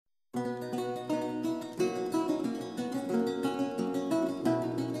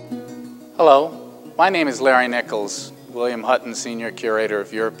Hello, my name is Larry Nichols, William Hutton Senior Curator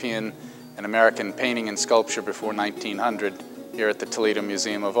of European and American Painting and Sculpture before 1900 here at the Toledo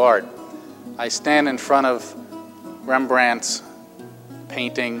Museum of Art. I stand in front of Rembrandt's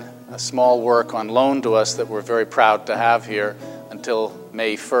painting, a small work on loan to us that we're very proud to have here until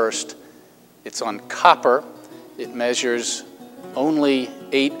May 1st. It's on copper. It measures only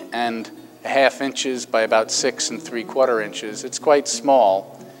 8.5 inches by about 6 3/4 inches. It's quite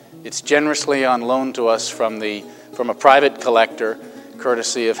small. It's generously on loan to us from a private collector,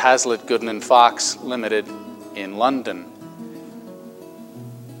 courtesy of Hazlitt, Goodman & Fox Limited in London.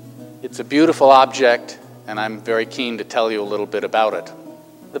 It's a beautiful object, and I'm very keen to tell you a little bit about it.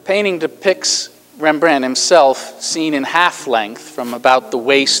 The painting depicts Rembrandt himself seen in half length from about the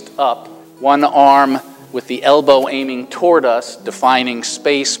waist up, one arm with the elbow aiming toward us, defining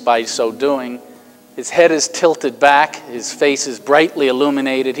space by so doing. His head is tilted back, his face is brightly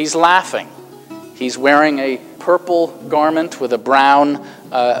illuminated, he's laughing. He's wearing a purple garment with a brown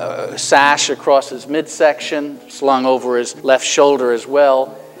sash across his midsection, slung over his left shoulder as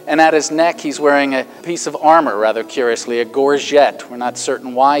well. And at his neck, he's wearing a piece of armor, rather curiously, a gorget. We're not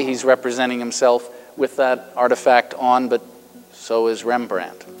certain why he's representing himself with that artifact on, but so is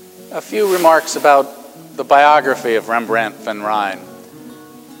Rembrandt. A few remarks about the biography of Rembrandt van Rijn.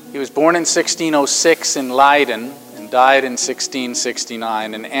 He was born in 1606 in Leiden and died in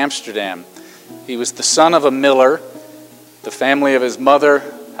 1669 in Amsterdam. He was the son of a miller. The family of his mother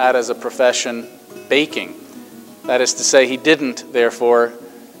had as a profession baking. That is to say, he didn't, therefore,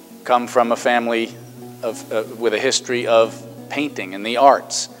 come from a family with a history of painting and the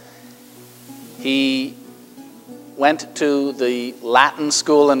arts. He went to the Latin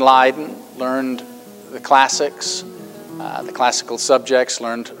school in Leiden, learned the classics, the classical subjects,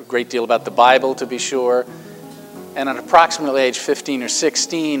 learned a great deal about the Bible, to be sure. And at approximately age 15 or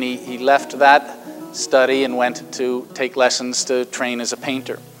 16, he left that study and went to take lessons to train as a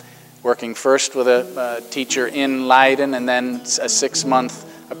painter, working first with a teacher in Leiden and then a 6-month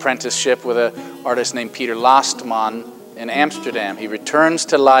apprenticeship with an artist named Peter Lastman in Amsterdam. He returns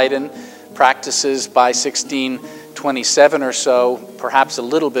to Leiden, practices by 1627 or so, perhaps a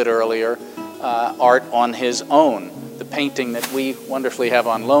little bit earlier, art on his own. The painting that we wonderfully have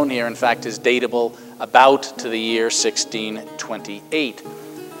on loan here, in fact, is datable about to the year 1628.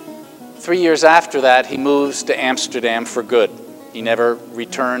 3 years after that, he moves to Amsterdam for good. He never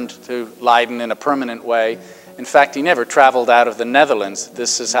returned to Leiden in a permanent way. In fact, he never traveled out of the Netherlands.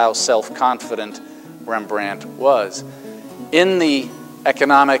 This is how self-confident Rembrandt was. In the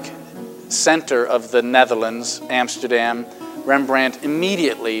economic center of the Netherlands, Amsterdam, Rembrandt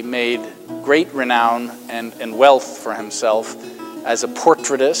immediately made great renown and wealth for himself as a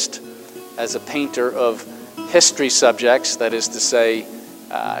portraitist, as a painter of history subjects, that is to say,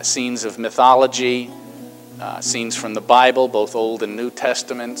 scenes of mythology, scenes from the Bible, both Old and New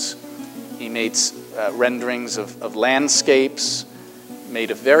Testaments. He made renderings of landscapes,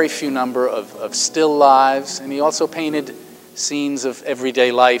 made a very few number of still lives, and he also painted scenes of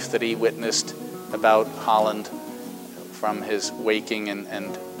everyday life that he witnessed about Holland from his waking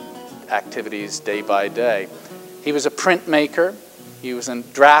and activities day by day. He was a printmaker, he was a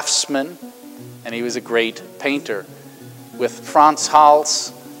draftsman, and he was a great painter. With Frans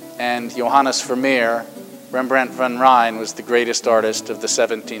Hals and Johannes Vermeer, Rembrandt van Rijn was the greatest artist of the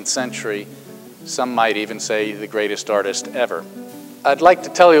 17th century. Some might even say the greatest artist ever. I'd like to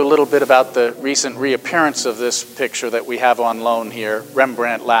tell you a little bit about the recent reappearance of this picture that we have on loan here,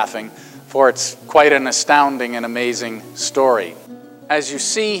 Rembrandt Laughing, for it's quite an astounding and amazing story. As you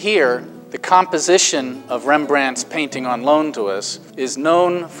see here, the composition of Rembrandt's painting on loan to us is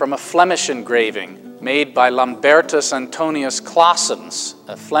known from a Flemish engraving made by Lambertus Antonius Claessens,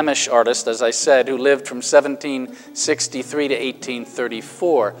 a Flemish artist, as I said, who lived from 1763 to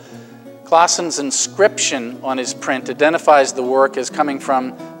 1834. Claessens' inscription on his print identifies the work as coming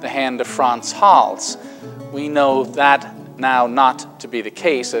from the hand of Frans Hals. We know that now not to be the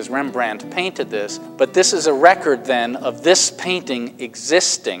case, as Rembrandt painted this, but this is a record then of this painting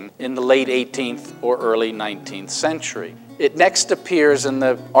existing in the late 18th or early 19th century. It next appears in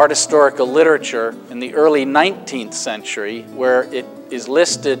the art historical literature in the early 19th century, where it is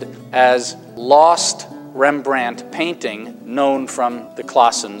listed as lost Rembrandt painting known from the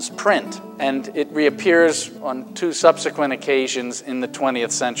Claessens print. And it reappears on 2 subsequent occasions in the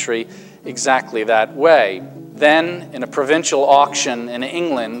 20th century exactly that way. Then, in a provincial auction in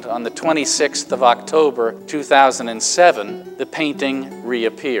England on the 26th of October 2007, the painting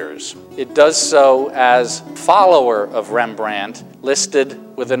reappears. It does so as follower of Rembrandt, listed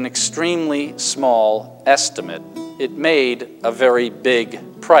with an extremely small estimate. It made a very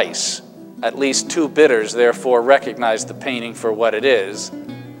big price. At least 2 bidders therefore recognized the painting for what it is,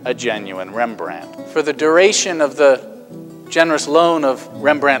 a genuine Rembrandt. For the duration of the generous loan of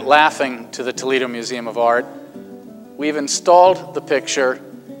Rembrandt Laughing to the Toledo Museum of Art, we've installed the picture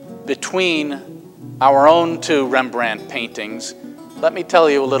between our own 2 Rembrandt paintings. Let me tell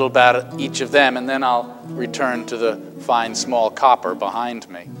you a little about each of them, and then I'll return to the fine small copper behind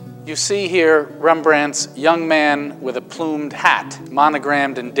me. You see here Rembrandt's Young Man with a Plumed Hat,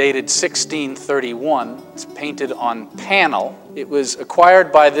 monogrammed and dated 1631. It's painted on panel. It was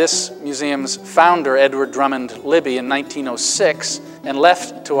acquired by this museum's founder, Edward Drummond Libby, in 1906 and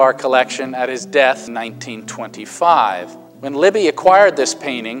left to our collection at his death in 1925. When Libby acquired this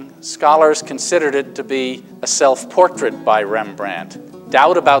painting, scholars considered it to be a self-portrait by Rembrandt.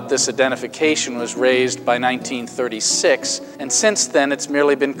 Doubt about this identification was raised by 1936, and since then it's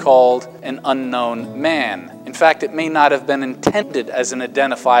merely been called an unknown man. In fact, it may not have been intended as an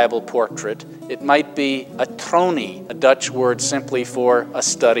identifiable portrait. It might be a tronie, a Dutch word simply for a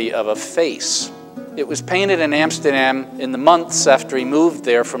study of a face. It was painted in Amsterdam in the months after he moved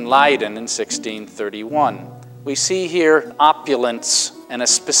there from Leiden in 1631. We see here opulence and a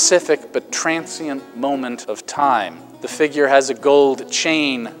specific but transient moment of time. The figure has a gold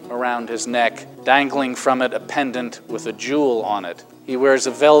chain around his neck, dangling from it a pendant with a jewel on it. He wears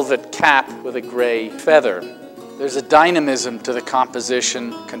a velvet cap with a gray feather. There's a dynamism to the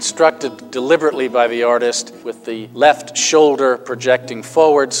composition, constructed deliberately by the artist, with the left shoulder projecting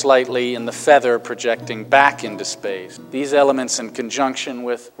forward slightly and the feather projecting back into space. These elements, in conjunction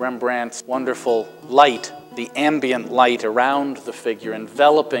with Rembrandt's wonderful light, the ambient light around the figure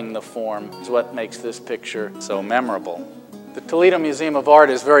enveloping the form, is what makes this picture so memorable. The Toledo Museum of Art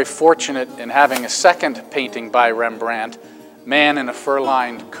is very fortunate in having a second painting by Rembrandt, Man in a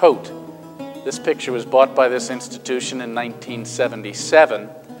Fur-Lined Coat. This picture was bought by this institution in 1977,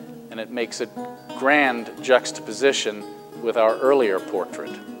 and it makes a grand juxtaposition with our earlier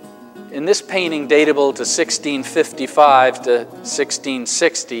portrait. In this painting, datable to 1655 to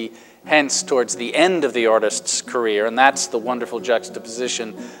 1660, hence towards the end of the artist's career, and that's the wonderful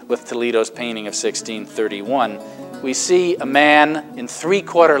juxtaposition with Toledo's painting of 1631, we see a man in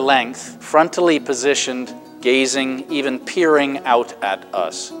 3/4 length, frontally positioned, gazing, even peering out at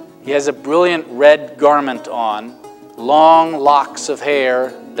us. He has a brilliant red garment on, long locks of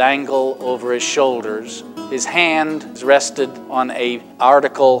hair dangle over his shoulders. His hand is rested on an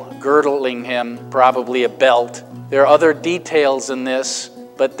article girdling him, probably a belt. There are other details in this,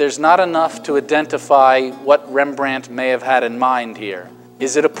 but there's not enough to identify what Rembrandt may have had in mind here.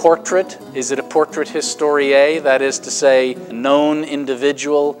 Is it a portrait? Is it a portrait historié, that is to say, a known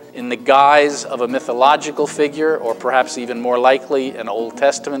individual in the guise of a mythological figure, or perhaps even more likely, an Old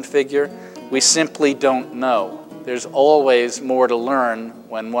Testament figure? We simply don't know. There's always more to learn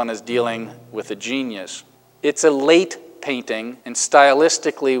when one is dealing with a genius. It's a late painting, and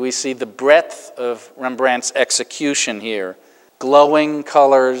stylistically we see the breadth of Rembrandt's execution here. Glowing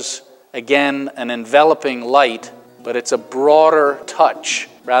colors, again an enveloping light, but it's a broader touch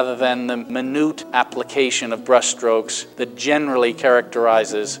rather than the minute application of brushstrokes that generally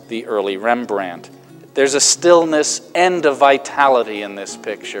characterizes the early Rembrandt. There's a stillness and a vitality in this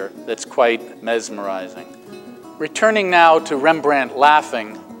picture that's quite mesmerizing. Returning now to Rembrandt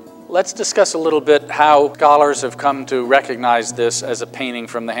Laughing, let's discuss a little bit how scholars have come to recognize this as a painting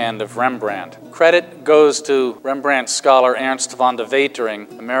from the hand of Rembrandt. Credit goes to Rembrandt scholar Ernst van de Wetering,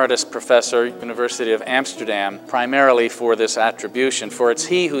 emeritus professor, University of Amsterdam, primarily for this attribution, for it's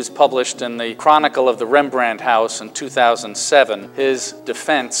he who's published in the Chronicle of the Rembrandt House in 2007 his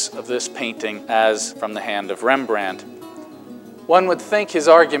defense of this painting as from the hand of Rembrandt. One would think his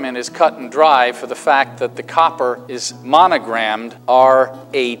argument is cut and dry for the fact that the copper is monogrammed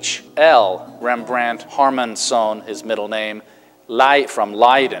R.H.L., Rembrandt Harmansson, his middle name, from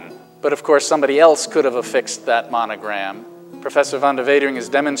Leiden. But of course somebody else could have affixed that monogram. Professor van de Wetering has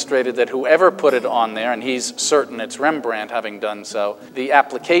demonstrated that whoever put it on there, and he's certain it's Rembrandt having done so, the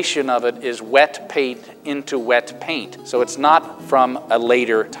application of it is wet paint into wet paint. So it's not from a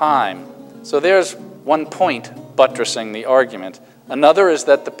later time. So there's one point buttressing the argument. Another is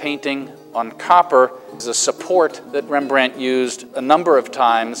that the painting on copper is a support that Rembrandt used a number of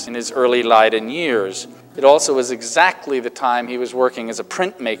times in his early Leiden years. It also was exactly the time he was working as a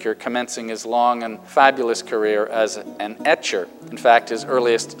printmaker, commencing his long and fabulous career as an etcher. In fact, his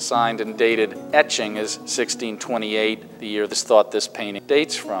earliest signed and dated etching is 1628, the year this painting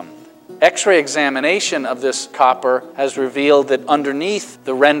dates from. X-ray examination of this copper has revealed that underneath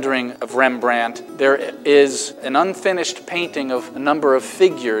the rendering of Rembrandt, there is an unfinished painting of a number of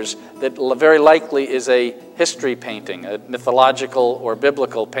figures that very likely is a history painting, a mythological or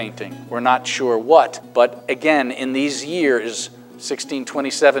biblical painting. We're not sure what, but again, in these years,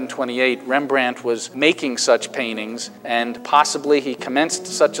 1627-28, Rembrandt was making such paintings, and possibly he commenced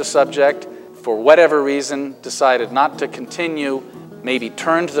such a subject, for whatever reason, decided not to continue, maybe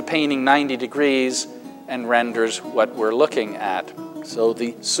turned the painting 90 degrees and renders what we're looking at. So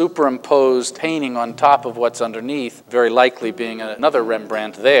the superimposed painting on top of what's underneath, very likely being another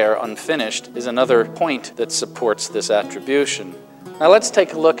Rembrandt there, unfinished, is another point that supports this attribution. Now let's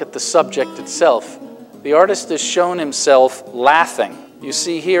take a look at the subject itself. The artist has shown himself laughing. You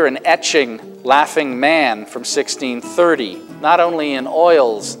see here an etching, Laughing Man from 1630. Not only in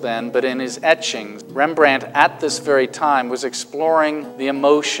oils then, but in his etchings. Rembrandt at this very time was exploring the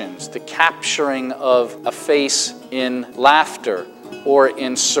emotions, the capturing of a face in laughter or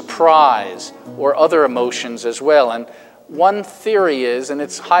in surprise or other emotions as well. And one theory is, and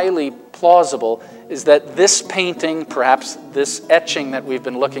it's highly plausible, is that this painting, perhaps this etching that we've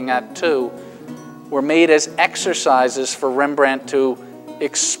been looking at too, were made as exercises for Rembrandt to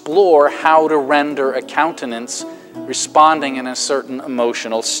explore how to render a countenance responding in a certain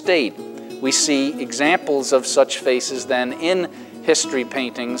emotional state. We see examples of such faces then in history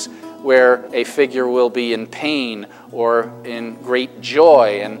paintings where a figure will be in pain or in great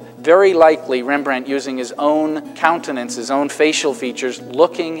joy, and very likely Rembrandt, using his own countenance, his own facial features,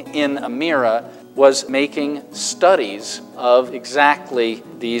 looking in a mirror, was making studies of exactly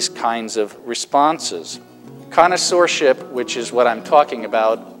these kinds of responses. Connoisseurship, which is what I'm talking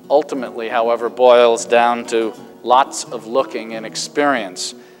about, ultimately, however, boils down to lots of looking and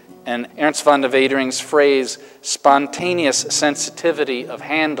experience. And Ernst van der Wedering's phrase, spontaneous sensitivity of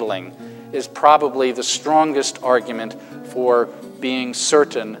handling, is probably the strongest argument for being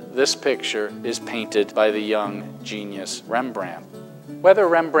certain this picture is painted by the young genius Rembrandt. Whether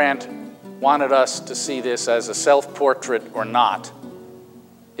Rembrandt wanted us to see this as a self-portrait or not,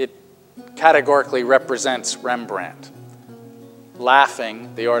 it categorically represents Rembrandt.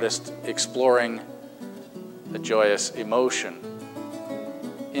 Laughing, the artist exploring a joyous emotion.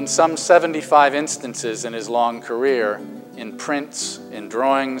 In some 75 instances in his long career, in prints, in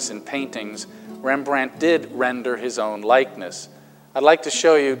drawings, in paintings, Rembrandt did render his own likeness. I'd like to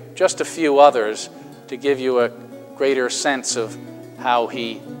show you just a few others to give you a greater sense of how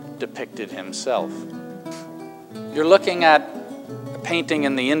he depicted himself. You're looking at a painting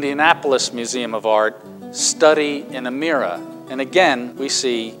in the Indianapolis Museum of Art, Study in a Mirror. And again, we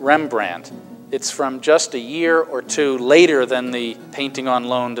see Rembrandt. It's from just a year or two later than the painting on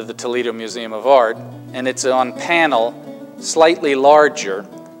loan to the Toledo Museum of Art, and it's on panel, slightly larger,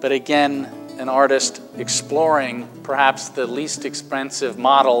 but again, an artist exploring perhaps the least expensive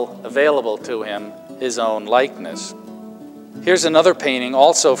model available to him, his own likeness. Here's another painting,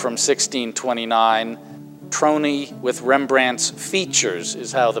 also from 1629, Trony with Rembrandt's features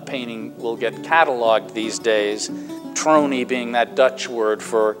is how the painting will get cataloged these days. Trony being that Dutch word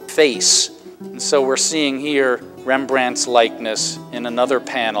for face. And so we're seeing here Rembrandt's likeness in another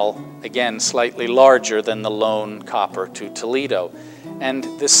panel, again slightly larger than the loan copper to Toledo. And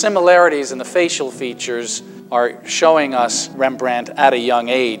the similarities in the facial features are showing us Rembrandt at a young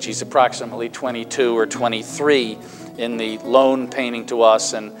age. He's approximately 22 or 23 in the loan painting to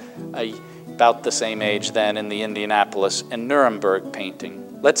us, and about the same age then in the Indianapolis and Nuremberg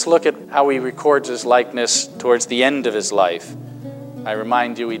painting. Let's look at how he records his likeness towards the end of his life. I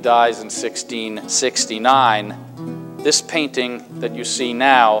remind you, he dies in 1669. This painting that you see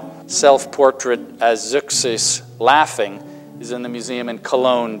now, Self-Portrait as Zeuxis Laughing, is in the museum in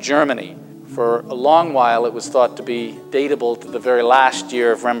Cologne, Germany. For a long while, it was thought to be datable to the very last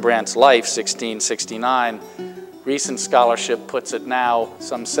year of Rembrandt's life, 1669. Recent scholarship puts it now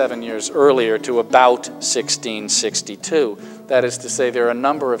some 7 years earlier to about 1662. That is to say, there are a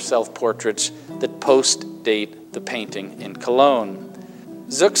number of self-portraits that post-date the painting in Cologne.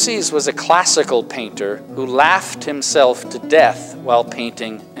 Zeuxis was a classical painter who laughed himself to death while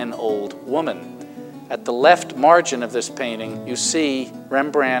painting an old woman. At the left margin of this painting, you see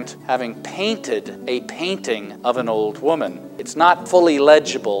Rembrandt having painted a painting of an old woman. It's not fully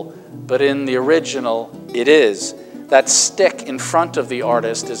legible, but in the original, it is. That stick in front of the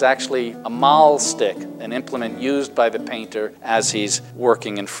artist is actually a mahl stick, an implement used by the painter as he's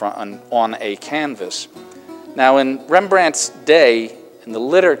working in front on a canvas. Now, in Rembrandt's day, in the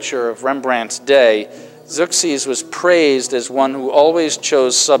literature of Rembrandt's day, Zeuxis was praised as one who always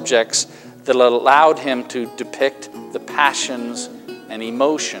chose subjects that allowed him to depict the passions and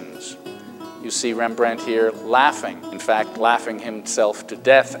emotions. you see Rembrandt here laughing, in fact, laughing himself to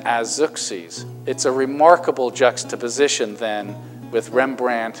death as Xerxes. It's a remarkable juxtaposition then with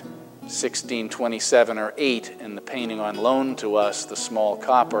Rembrandt 1627 or 8 in the painting on loan to us, The Small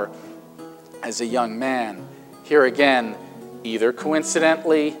Copper, as a young man. Here again, either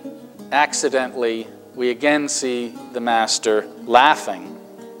coincidentally, accidentally, we again see the master laughing.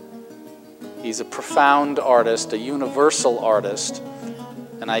 He's a profound artist, a universal artist,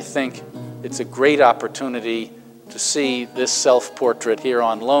 and I think it's a great opportunity to see this self-portrait here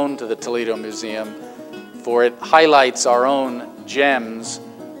on loan to the Toledo Museum, for it highlights our own gems,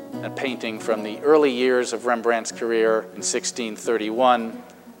 a painting from the early years of Rembrandt's career in 1631,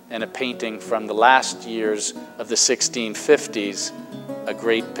 and a painting from the last years of the 1650s, a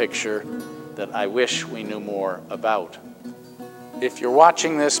great picture that I wish we knew more about. If you're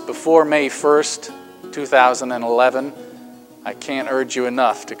watching this before May 1st, 2011, I can't urge you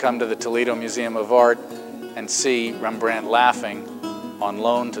enough to come to the Toledo Museum of Art and see Rembrandt Laughing on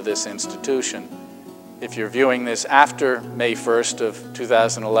loan to this institution. If you're viewing this after May 1st of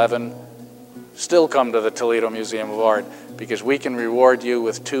 2011, still come to the Toledo Museum of Art, because we can reward you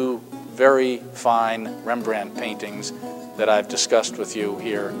with 2 very fine Rembrandt paintings that I've discussed with you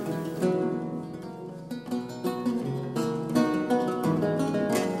here